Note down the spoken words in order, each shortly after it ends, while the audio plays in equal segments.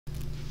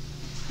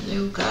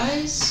Hello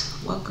guys,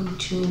 welcome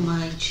to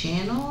my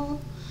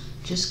channel.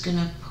 Just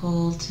gonna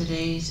pull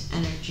today's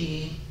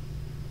energy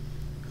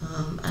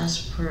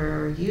as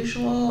per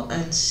usual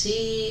and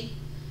see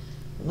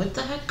what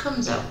the heck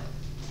comes out.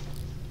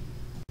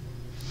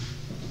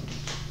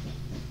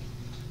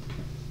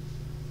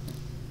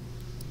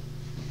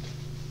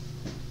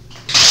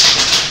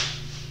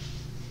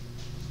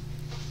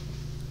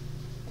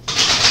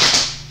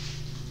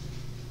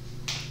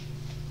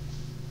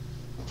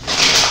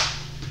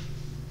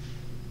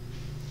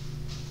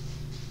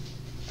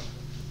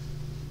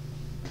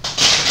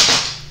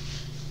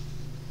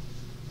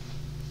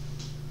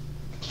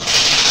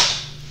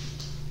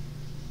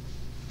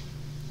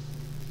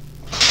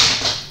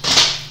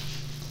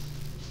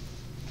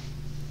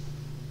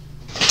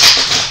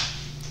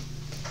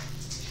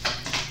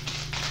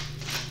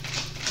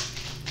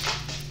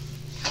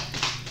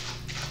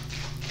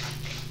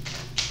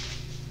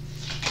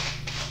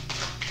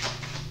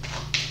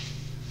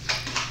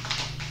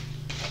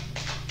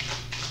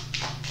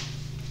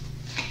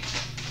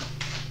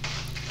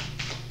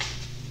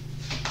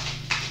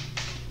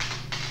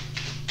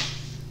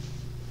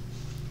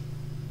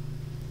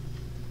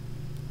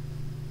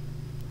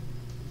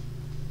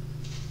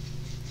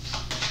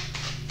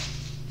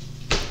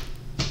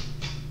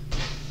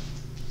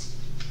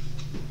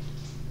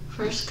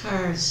 First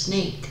card,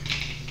 Snake.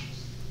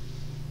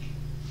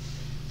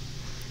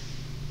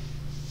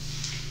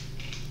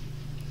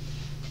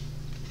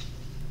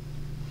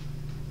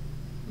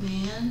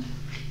 Man.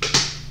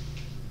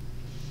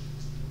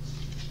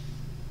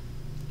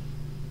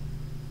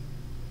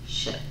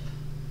 Ship.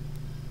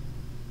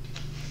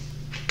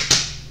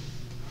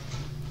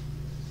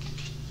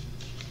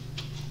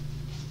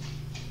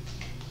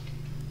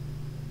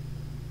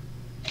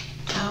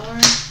 Tower.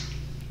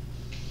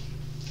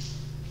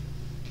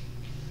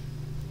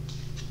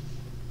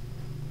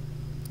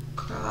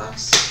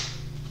 Cross,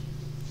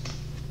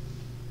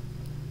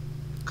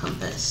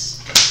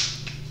 compass.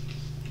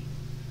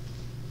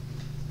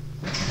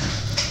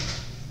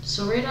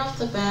 So right off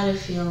the bat, I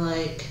feel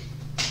like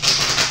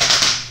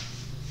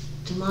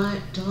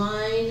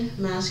Divine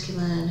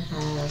Masculine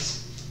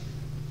has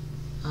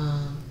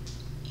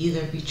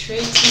either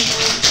betrayed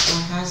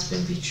someone or has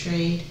been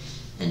betrayed,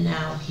 and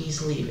now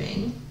he's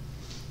leaving.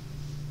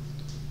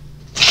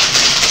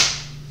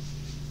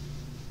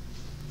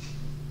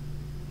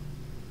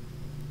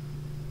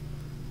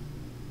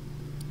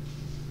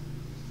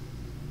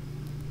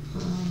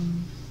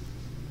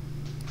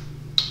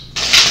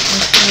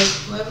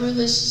 Whoever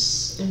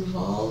this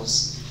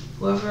involves,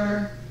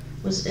 whoever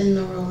was in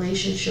the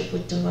relationship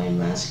with Divine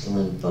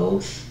Masculine,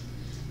 both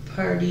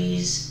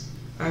parties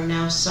are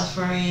now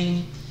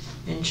suffering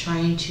and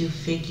trying to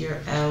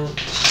figure out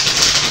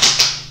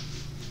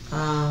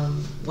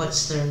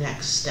what's their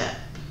next step.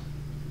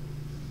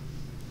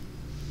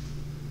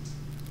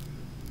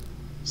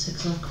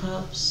 Six of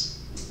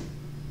Cups,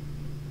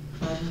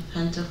 Five of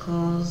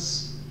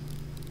Pentacles.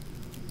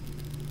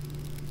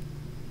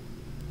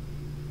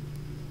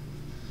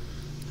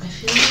 I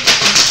feel like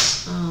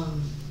it's,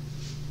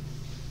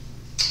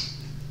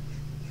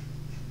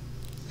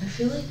 I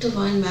feel like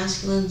Divine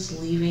Masculine's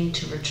leaving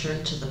to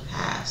return to the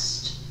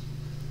past.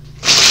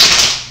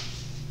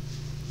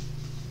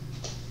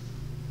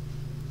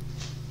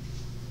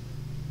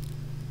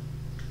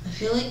 I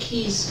feel like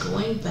he's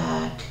going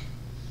back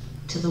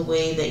to the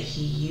way that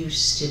he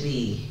used to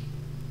be.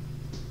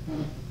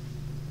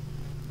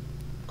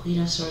 Queen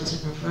of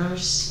Swords in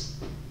reverse.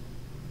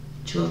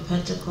 Two of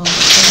Pentacles,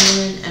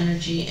 feminine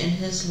energy in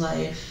his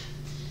life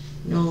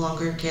no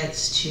longer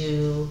gets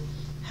to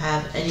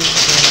have anything to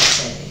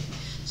say.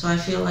 So I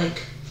feel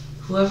like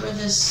whoever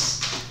this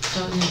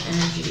feminine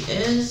energy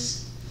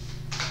is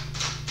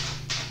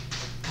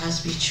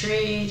has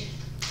betrayed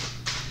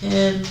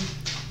him,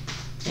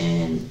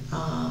 and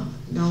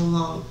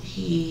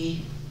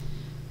he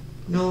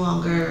no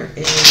longer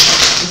is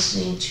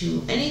listening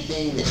to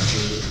anything that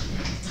he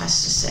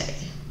has to say.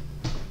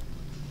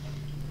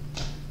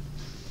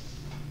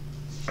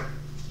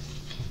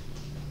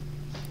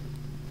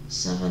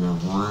 Seven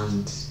of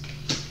Wands.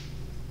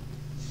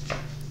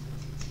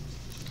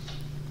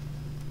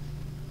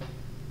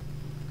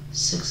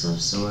 Six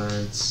of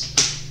Swords.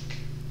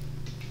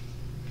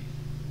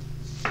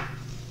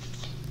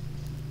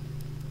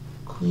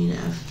 Queen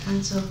of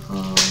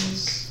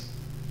Pentacles.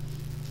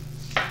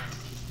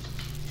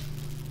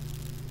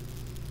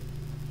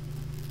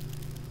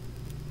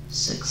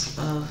 Six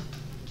of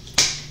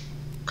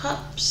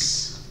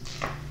Cups.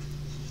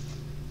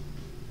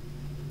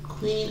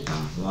 Queen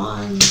of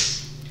Wands.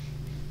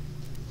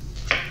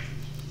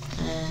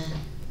 And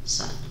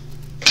Sun.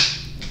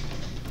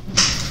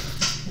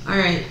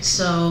 Alright,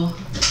 so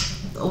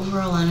the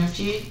overall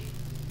energy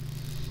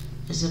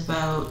is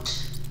about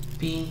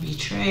being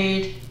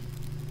betrayed,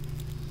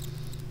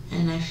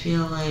 and I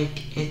feel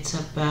like it's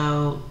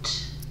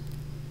about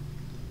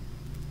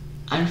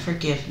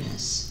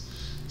unforgiveness.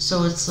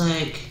 So it's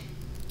like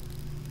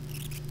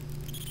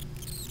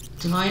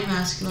Divine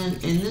Masculine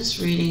in this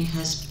reading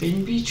has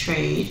been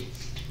betrayed.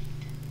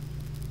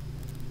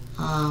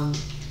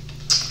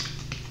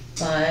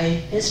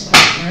 by his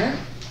partner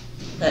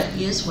that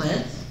he is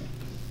with.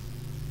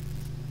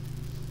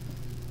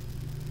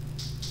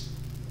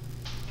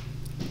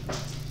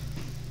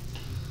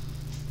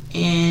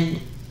 And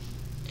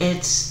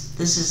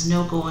this is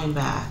no going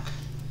back.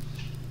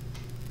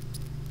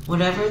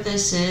 Whatever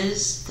this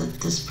is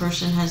that this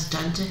person has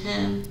done to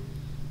him,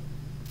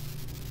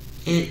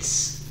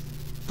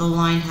 the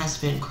line has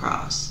been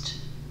crossed.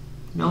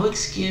 No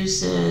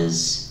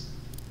excuses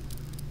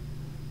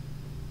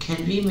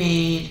can be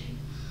made.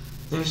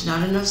 There's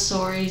not enough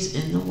sorries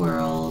in the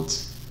world.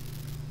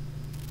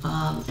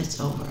 It's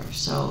over.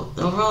 So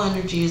the overall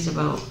energy is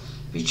about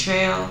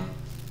betrayal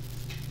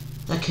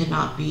that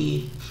cannot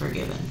be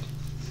forgiven.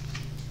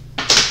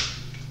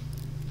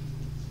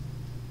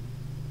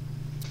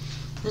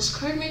 This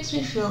card makes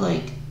me feel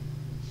like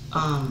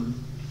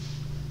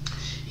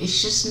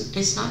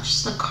it's not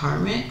just the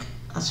karmic,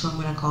 that's what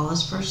I'm going to call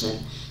this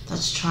person,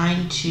 that's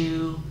trying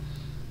to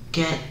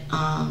get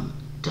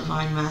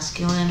divine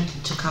masculine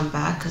to come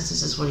back, because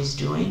this is what he's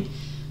doing,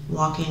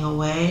 walking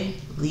away,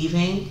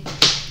 leaving.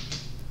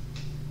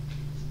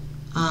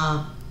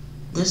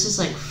 This is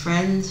like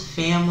friends,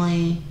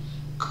 family,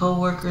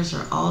 co-workers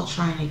are all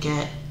trying to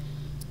get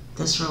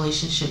this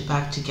relationship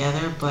back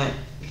together, but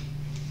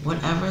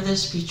whatever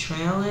this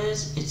betrayal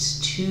is, it's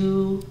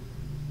too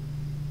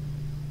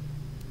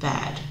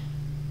bad.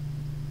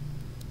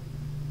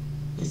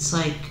 It's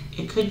like,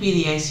 it could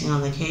be the icing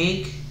on the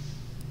cake.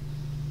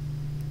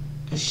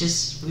 It's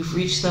just, we've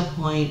reached the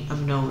point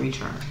of no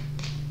return.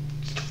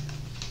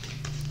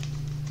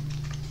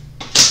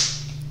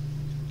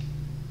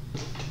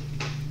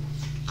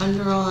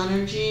 Underall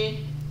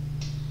energy.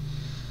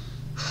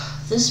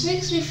 This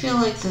makes me feel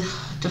like the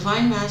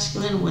divine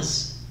masculine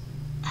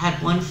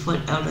had one foot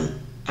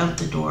out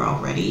the door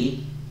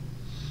already,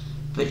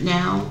 but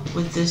now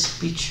with this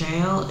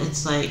betrayal,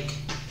 it's like,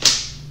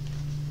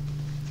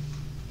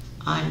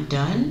 I'm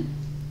done.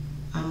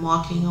 I'm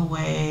walking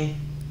away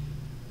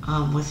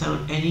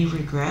without any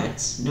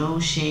regrets, no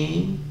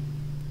shame.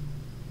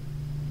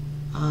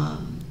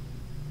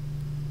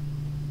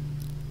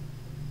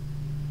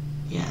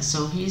 Yeah,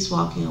 so he's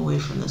walking away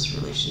from this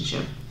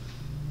relationship,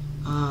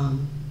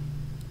 and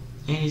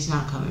he's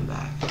not coming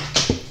back.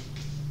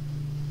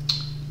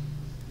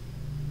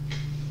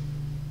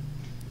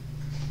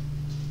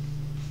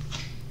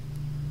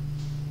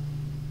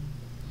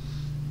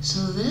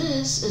 So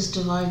this is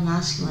divine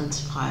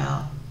masculine's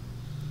pile.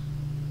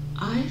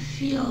 I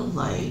feel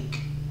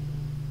like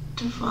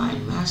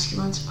divine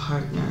masculine's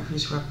partner,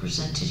 who's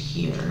represented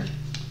here,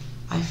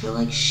 I feel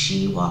like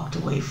she walked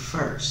away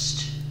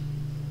first.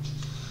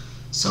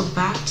 So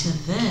back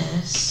to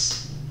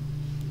this,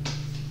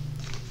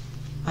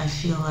 I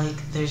feel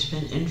like there's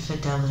been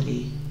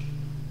infidelity.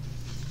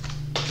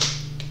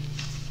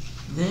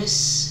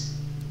 This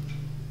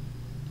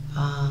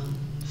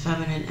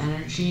feminine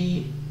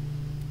energy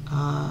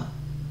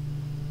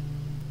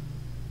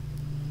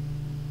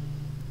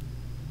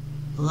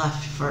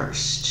left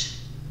first.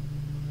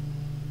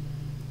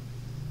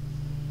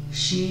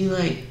 She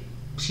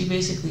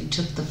basically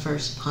took the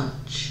first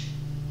punch.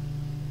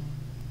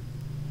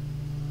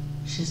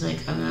 She's like,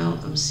 I'm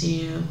out, I'll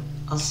see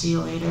you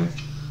later.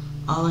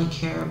 All I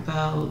care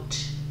about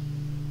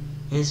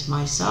is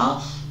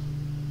myself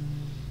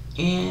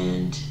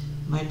and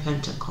my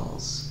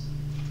pentacles.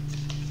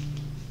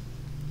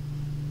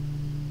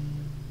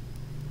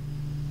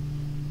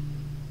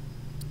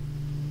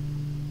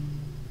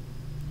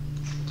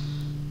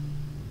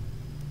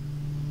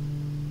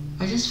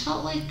 I just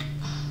felt like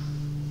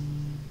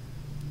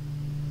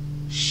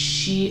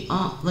she,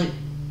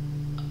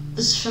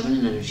 this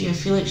feminine energy, I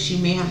feel like she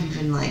may have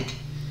even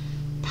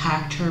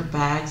packed her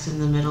bags in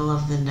the middle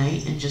of the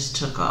night and just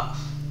took off.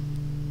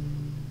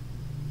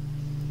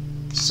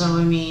 So,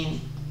 I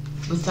mean,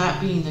 with that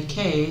being the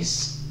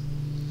case,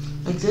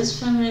 this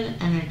feminine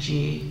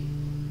energy,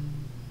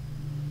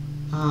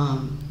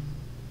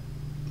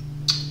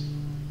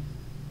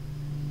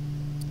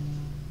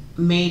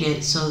 made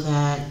it so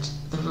that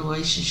the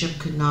relationship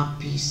could not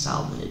be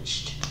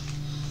salvaged.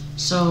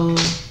 So,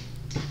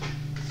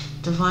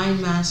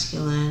 divine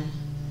masculine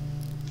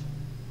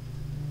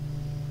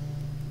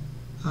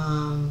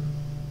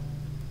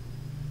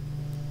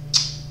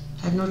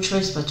had no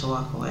choice but to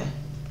walk away.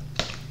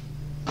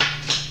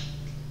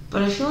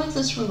 But I feel like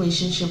this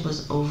relationship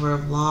was over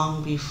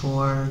long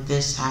before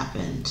this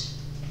happened,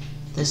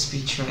 this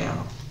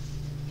betrayal.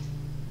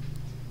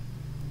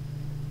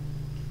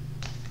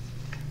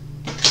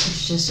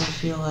 It's just, I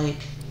feel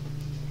like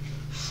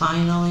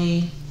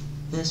finally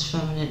this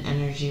feminine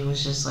energy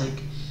was just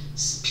like,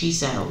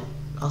 peace out,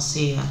 I'll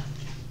see ya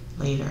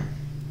later.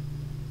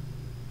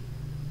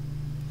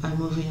 I'm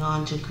moving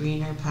on to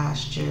greener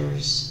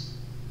pastures.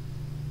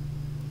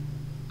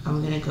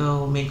 I'm gonna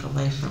go make a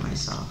life for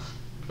myself.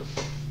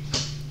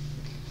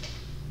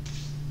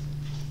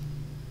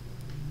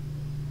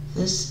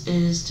 This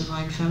is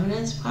Divine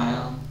Feminine's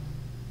pile.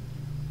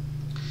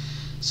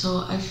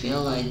 So I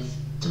feel like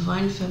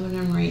Divine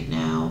Feminine right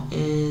now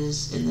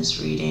is, in this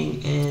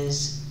reading,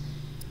 is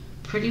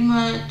pretty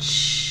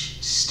much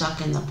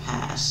stuck in the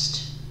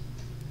past.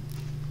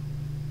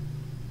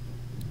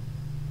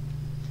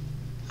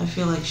 I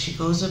feel like she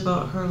goes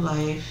about her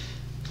life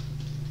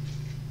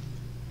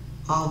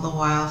all the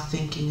while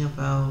thinking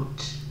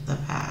about the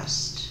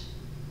past,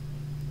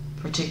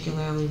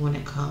 particularly when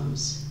it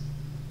comes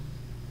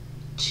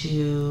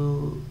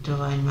to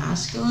Divine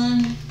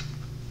Masculine.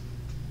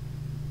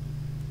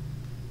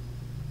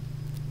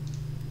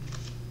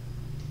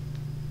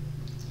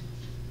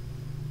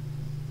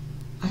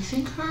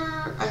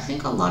 I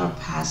think a lot of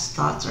past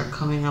thoughts are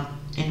coming up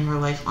in her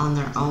life on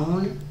their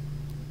own,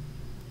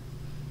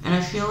 and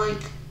I feel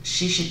like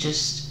she should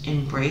just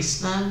embrace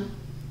them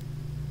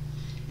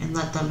and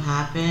let them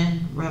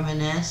happen,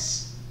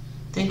 reminisce,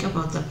 think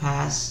about the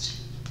past.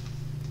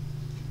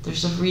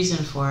 There's a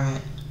reason for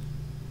it.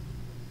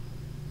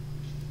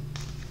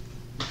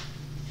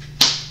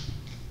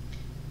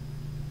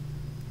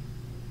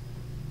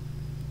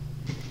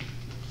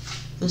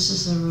 This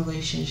is the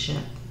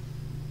relationship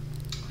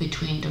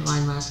between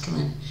Divine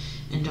Masculine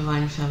and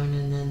Divine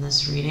Feminine in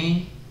this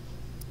reading.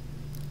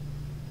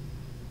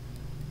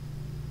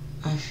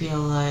 I feel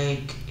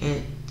like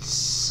it's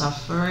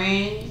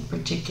suffering,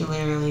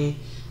 particularly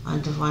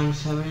on Divine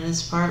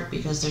Feminine's part,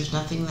 because there's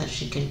nothing that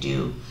she can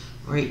do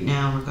right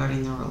now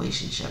regarding the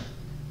relationship.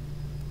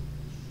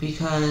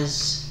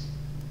 Because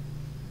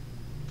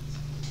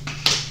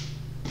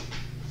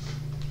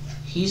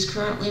he's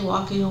currently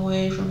walking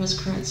away from his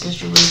current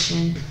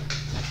situation,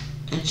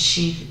 and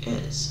she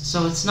is.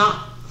 So it's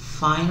not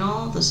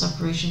final. The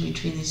separation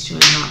between these two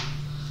is not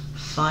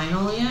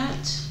final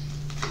yet.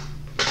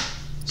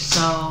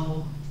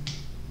 So,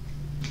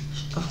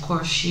 of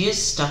course, she is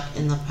stuck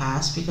in the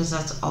past because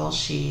that's all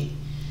she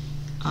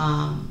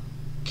can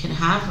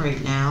have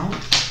right now,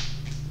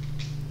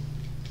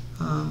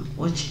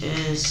 which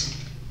is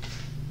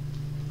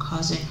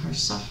causing her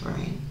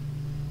suffering.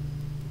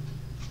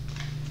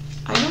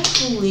 I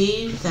don't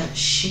believe that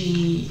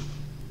she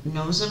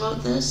knows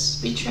about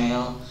this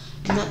betrayal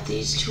and that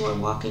these two are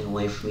walking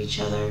away from each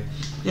other,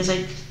 because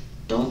I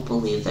don't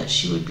believe that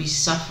she would be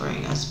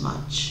suffering as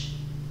much.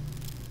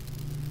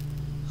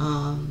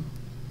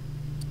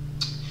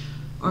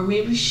 Or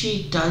maybe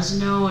she does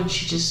know and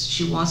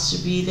she wants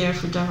to be there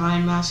for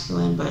Divine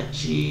Masculine, but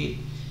she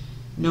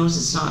knows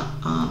it's not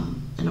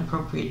an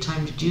appropriate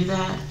time to do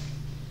that.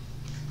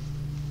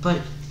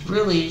 But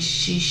really,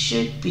 she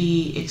should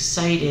be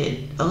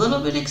excited, a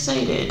little bit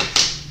excited,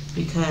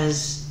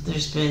 because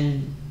there's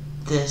been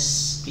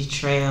this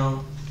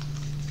betrayal,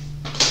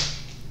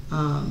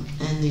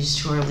 and these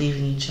two are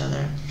leaving each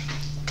other.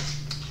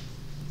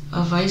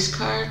 Vice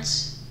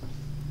cards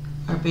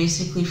are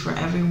basically for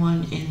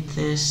everyone in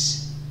this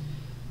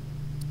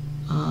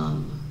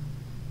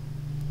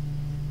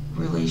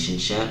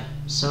relationship.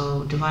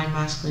 So Divine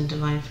Masculine,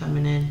 Divine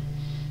Feminine,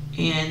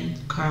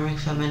 and Karmic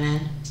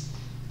Feminine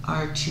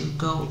are to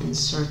go in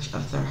search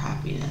of their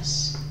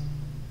happiness.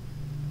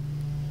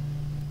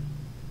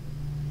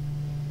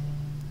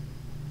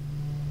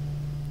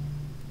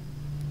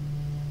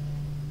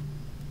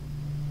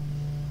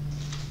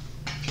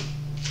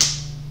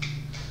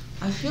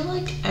 I feel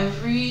like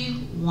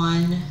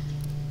everyone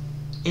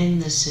in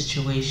this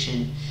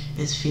situation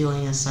is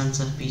feeling a sense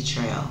of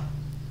betrayal.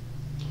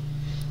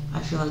 I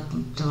feel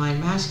like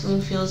Divine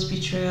Masculine feels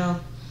betrayal,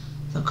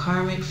 the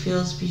Karmic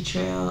feels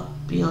betrayed,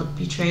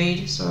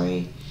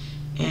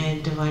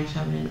 and Divine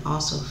Feminine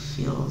also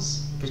feels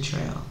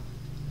betrayal.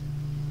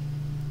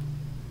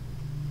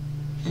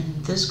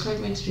 And this card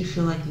makes me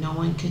feel like no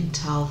one can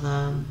tell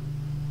them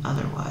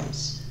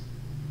otherwise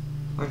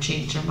or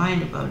change their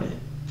mind about it.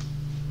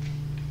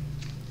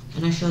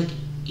 And I feel like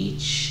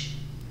each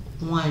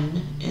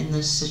one in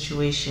this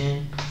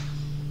situation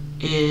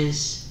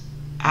is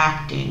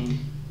acting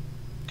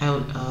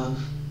out of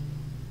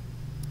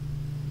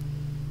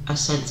a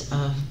sense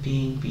of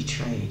being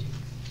betrayed,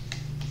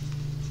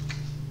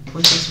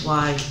 which is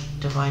why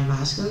Divine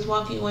Masculine is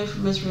walking away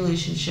from his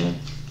relationship,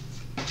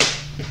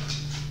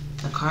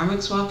 the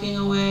Karmic's walking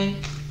away,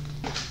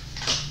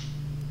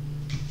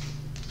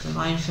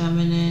 Divine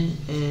Feminine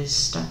is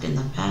stuck in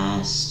the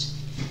past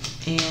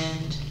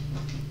and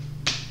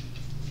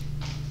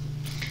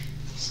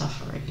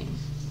suffering.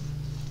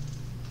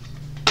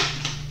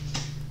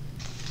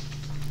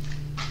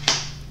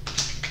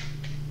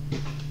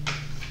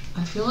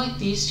 I feel like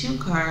these two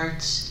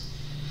cards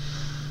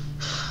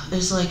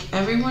is like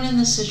everyone in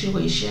this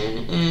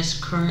situation is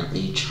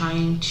currently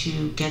trying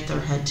to get their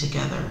head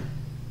together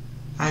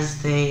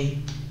as they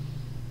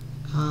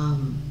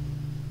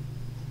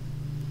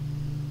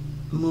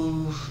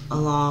move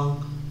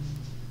along,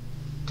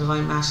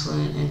 Divine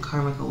Masculine and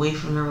Karmic away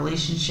from the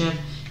relationship,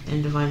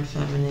 and Divine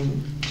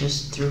Feminine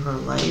just through her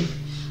life.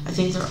 I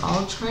think they're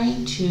all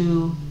trying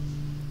to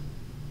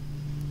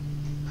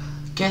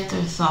get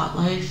their thought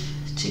life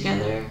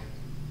together,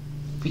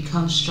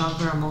 become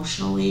stronger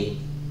emotionally,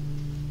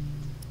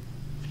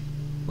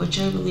 which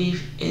I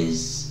believe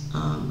is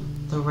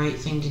the right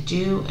thing to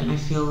do, and I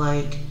feel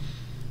like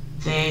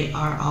they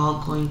are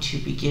all going to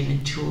be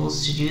given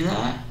tools to do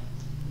that.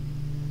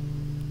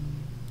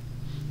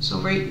 So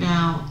right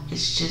now,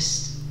 it's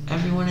just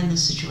everyone in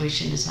this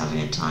situation is having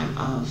a time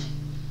of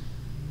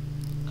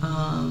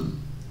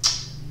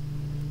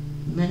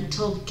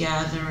mental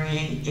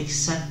gathering,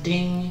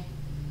 accepting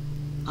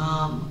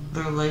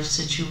their life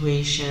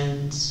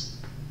situations,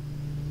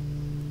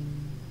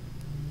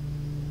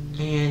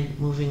 and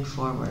moving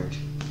forward.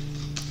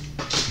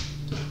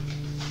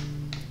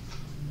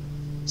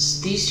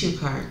 These two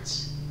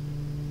cards,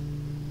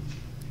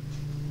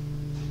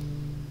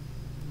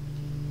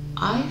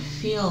 I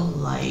feel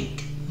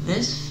like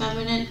this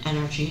feminine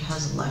energy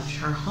has left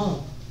her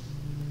home.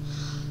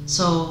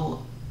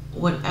 So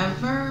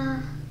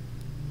whatever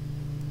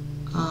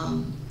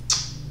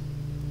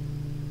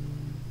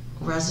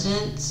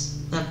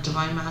residence that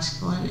Divine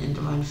Masculine and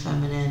Divine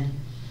Feminine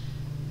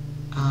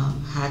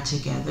had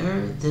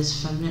together,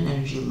 this feminine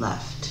energy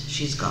left.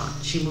 She's gone.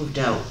 She moved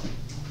out.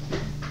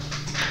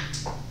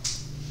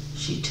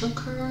 She took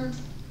her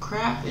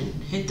crap and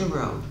hit the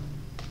road.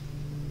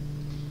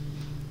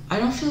 I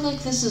don't feel like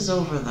this is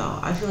over though.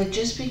 I feel like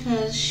just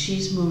because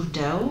she's moved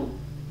out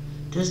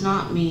does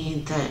not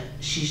mean that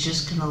she's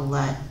just gonna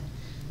let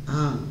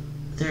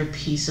their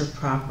piece of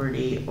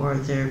property or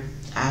their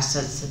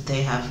assets that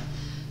they have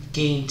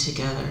gained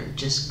together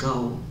just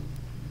go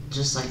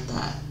just like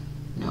that.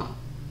 No.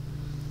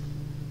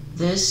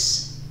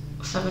 This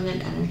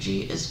feminine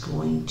energy is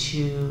going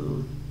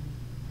to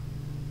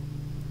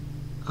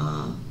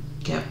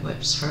get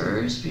what's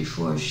hers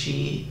before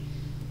she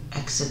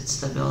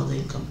exits the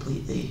building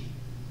completely.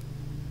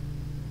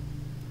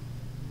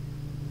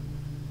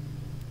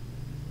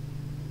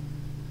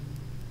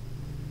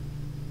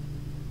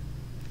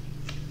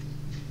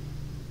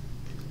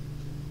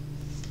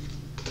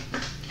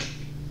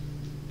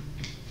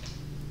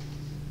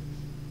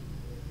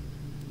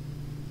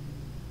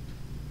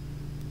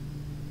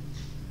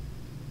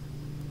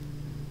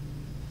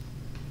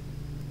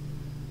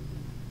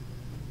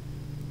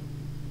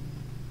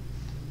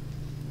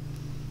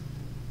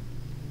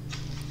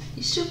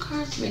 These two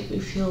cards make me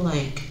feel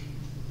like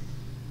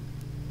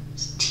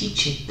it's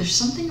teaching. There's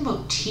something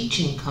about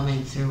teaching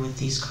coming through with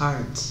these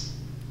cards.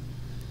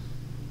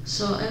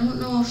 So I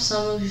don't know if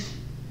some of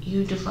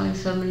you Divine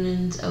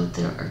Feminines out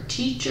there are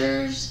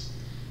teachers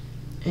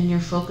and you're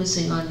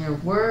focusing on your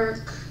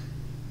work.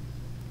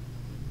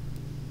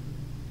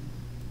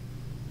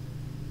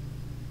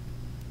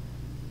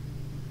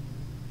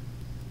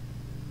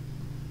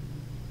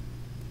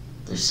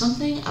 There's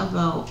something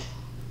about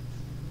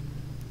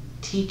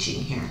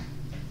teaching here.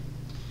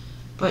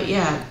 But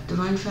yeah,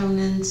 Divine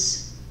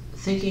Feminine's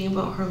thinking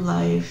about her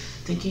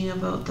life, thinking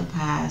about the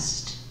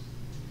past.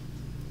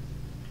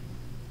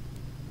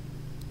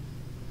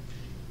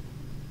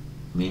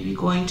 Maybe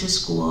going to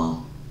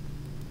school.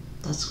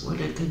 That's what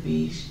it could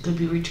be. Could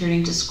be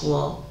returning to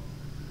school.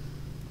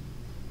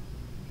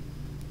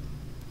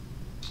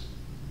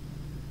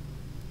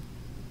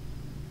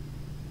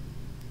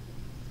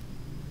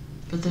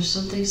 But there's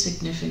something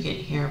significant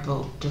here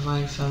about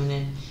Divine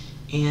Feminine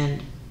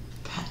and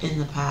in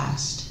the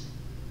past.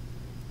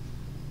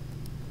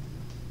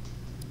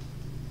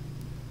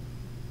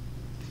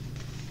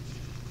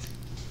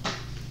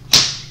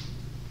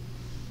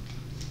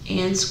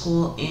 And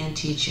school and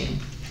teaching.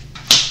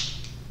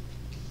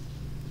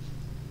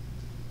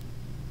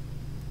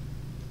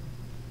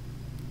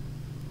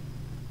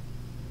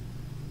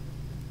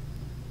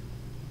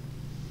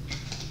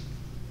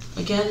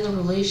 Again, the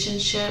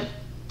relationship,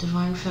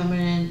 Divine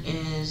Feminine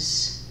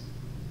is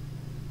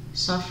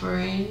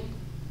suffering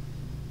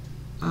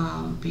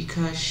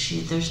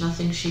because there's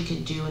nothing she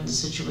can do in the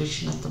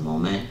situation at the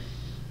moment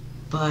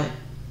but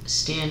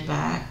stand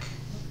back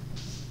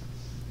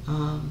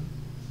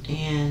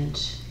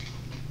and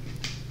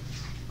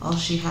all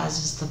she has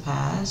is the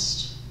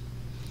past.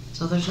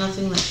 So there's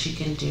nothing that she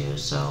can do.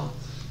 So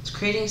it's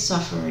creating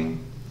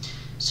suffering.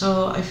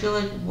 So I feel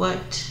like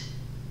what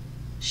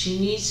she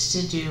needs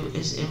to do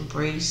is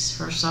embrace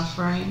her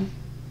suffering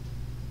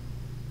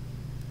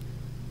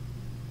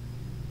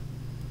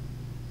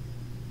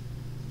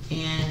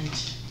and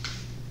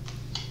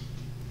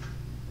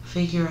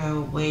figure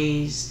out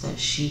ways that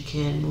she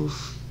can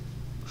move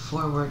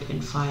forward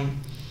and find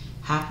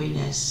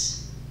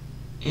happiness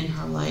in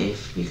her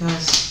life,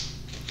 because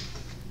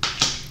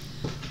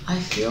I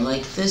feel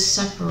like this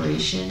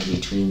separation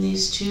between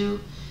these two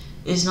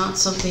is not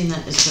something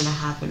that is going to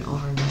happen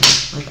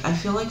overnight. Like, I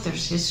feel like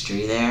there's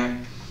history there,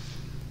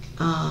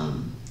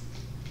 and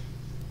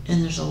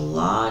there's a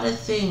lot of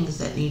things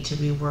that need to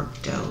be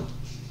worked out.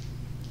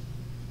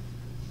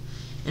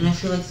 And I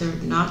feel like they're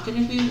not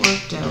going to be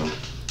worked out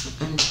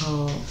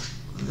until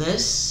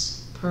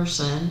this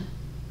person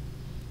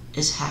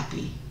is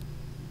happy.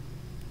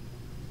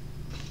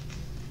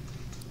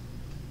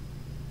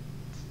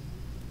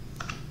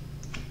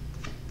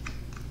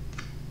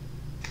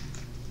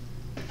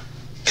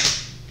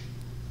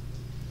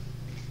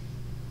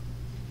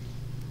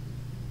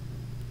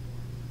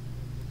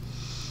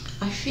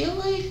 I feel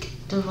like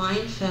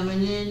Divine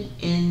Feminine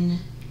in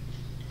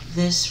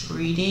this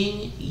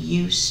reading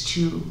used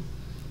to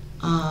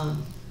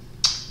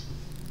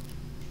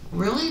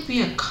really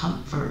be a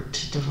comfort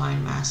to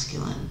Divine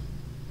Masculine.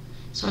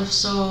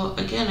 So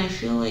again, I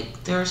feel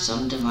like there are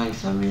some Divine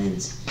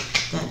Feminines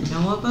that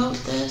know about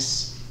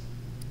this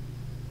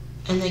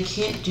and they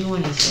can't do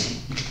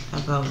anything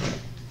about it.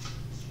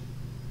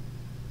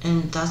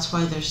 And that's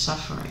why they're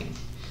suffering.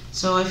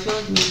 So I feel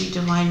like maybe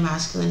Divine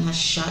Masculine has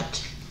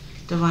shut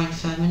Divine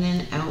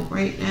Feminine out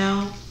right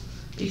now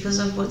because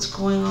of what's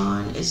going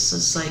on. It's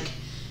just like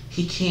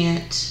he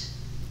can't,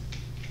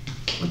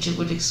 which it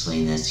would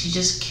explain this, he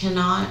just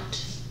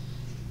cannot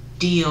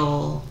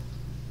deal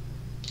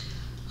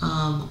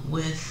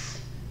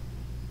with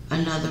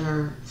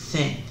another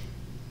thing.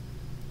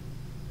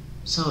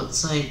 So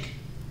it's like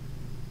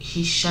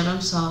he shut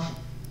himself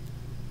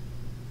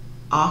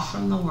off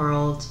from the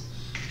world.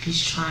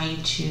 He's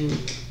trying to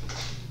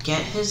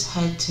get his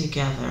head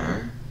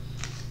together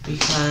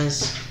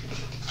because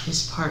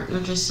his partner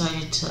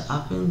decided to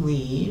up and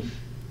leave,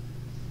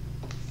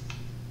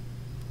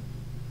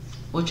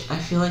 which I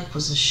feel like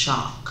was a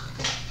shock.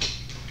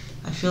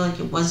 I feel like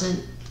it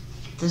wasn't,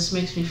 this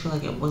makes me feel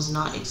like it was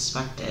not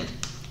expected.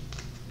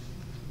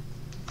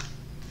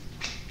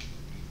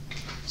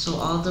 So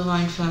all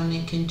Divine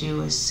Feminine can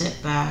do is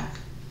sit back,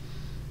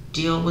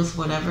 deal with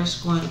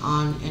whatever's going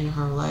on in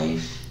her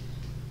life,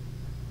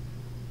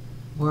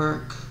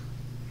 work,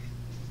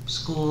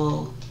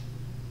 school,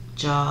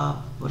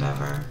 job,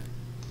 whatever,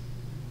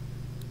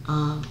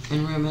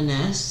 and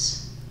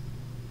reminisce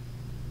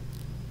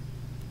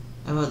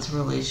about the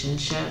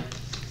relationship.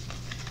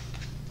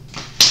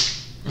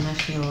 And I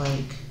feel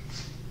like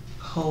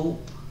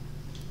hope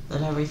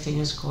that everything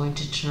is going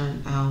to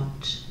turn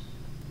out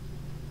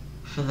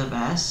for the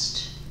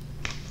best.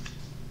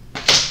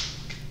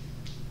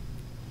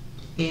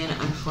 And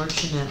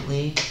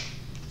unfortunately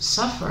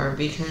suffer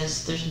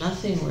because there's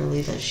nothing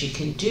really that she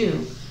can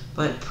do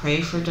but pray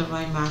for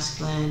Divine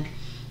Masculine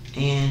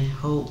and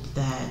hope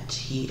that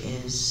he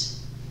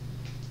is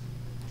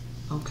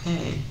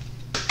okay.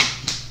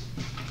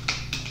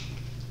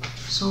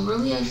 So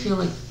really I feel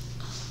like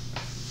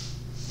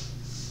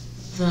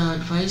the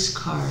advice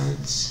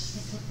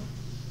cards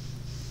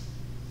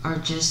are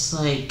just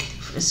like,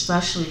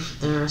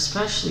 they're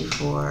especially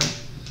for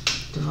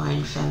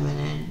Divine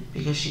Feminine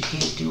because she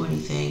can't do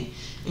anything.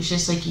 It's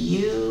just like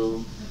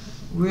you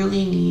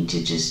really need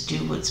to just do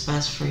what's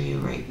best for you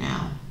right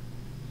now.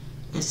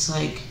 It's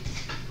like,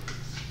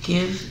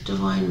 give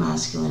Divine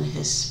Masculine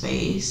his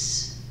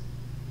space,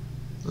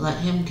 let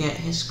him get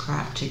his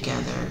crap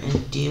together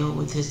and deal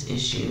with his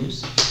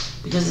issues,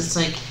 because it's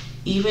like,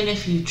 even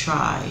if you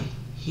try,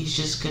 he's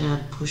just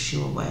gonna push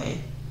you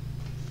away.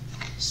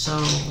 So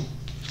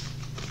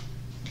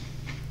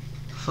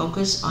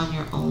focus on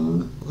your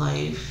own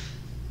life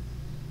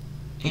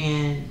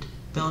and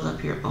build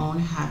up your own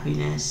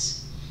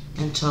happiness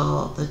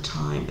until the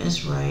time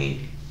is right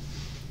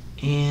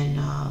and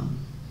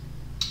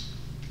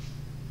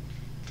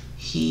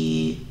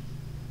he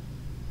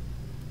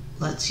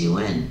lets you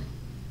in.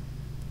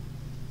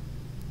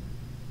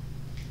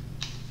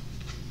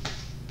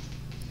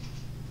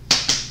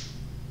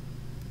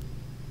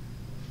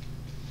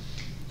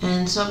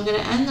 And so I'm going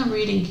to end the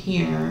reading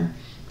here.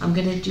 I'm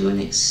going to do an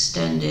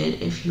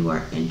extended. If you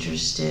are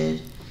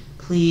interested,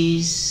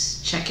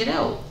 please check it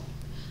out.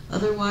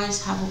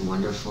 Otherwise, have a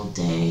wonderful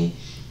day,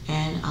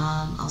 and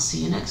I'll see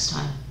you next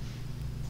time.